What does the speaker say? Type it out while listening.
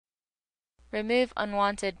Remove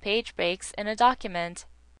unwanted page breaks in a document.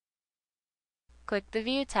 Click the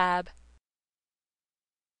View tab.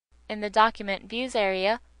 In the Document Views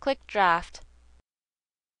area, click Draft.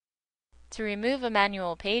 To remove a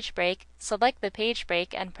manual page break, select the page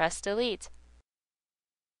break and press Delete.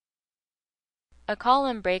 A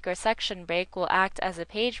column break or section break will act as a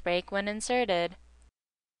page break when inserted.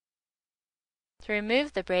 To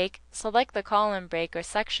remove the break, select the column break or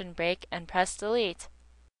section break and press Delete.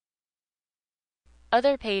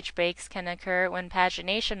 Other page breaks can occur when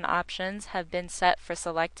pagination options have been set for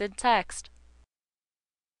selected text.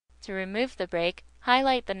 To remove the break,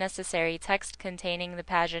 highlight the necessary text containing the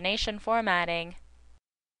pagination formatting.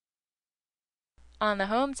 On the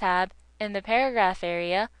Home tab, in the Paragraph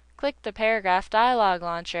area, click the Paragraph dialog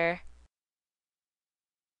launcher.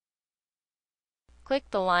 Click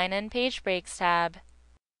the Line and Page Breaks tab.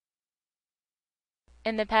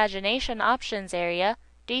 In the Pagination Options area,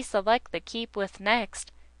 deselect the Keep with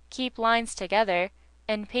Next, Keep Lines Together,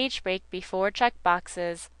 and Page Break Before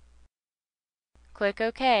checkboxes. Click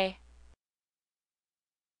OK.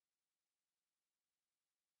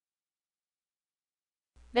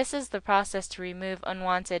 This is the process to remove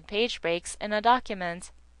unwanted page breaks in a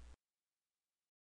document.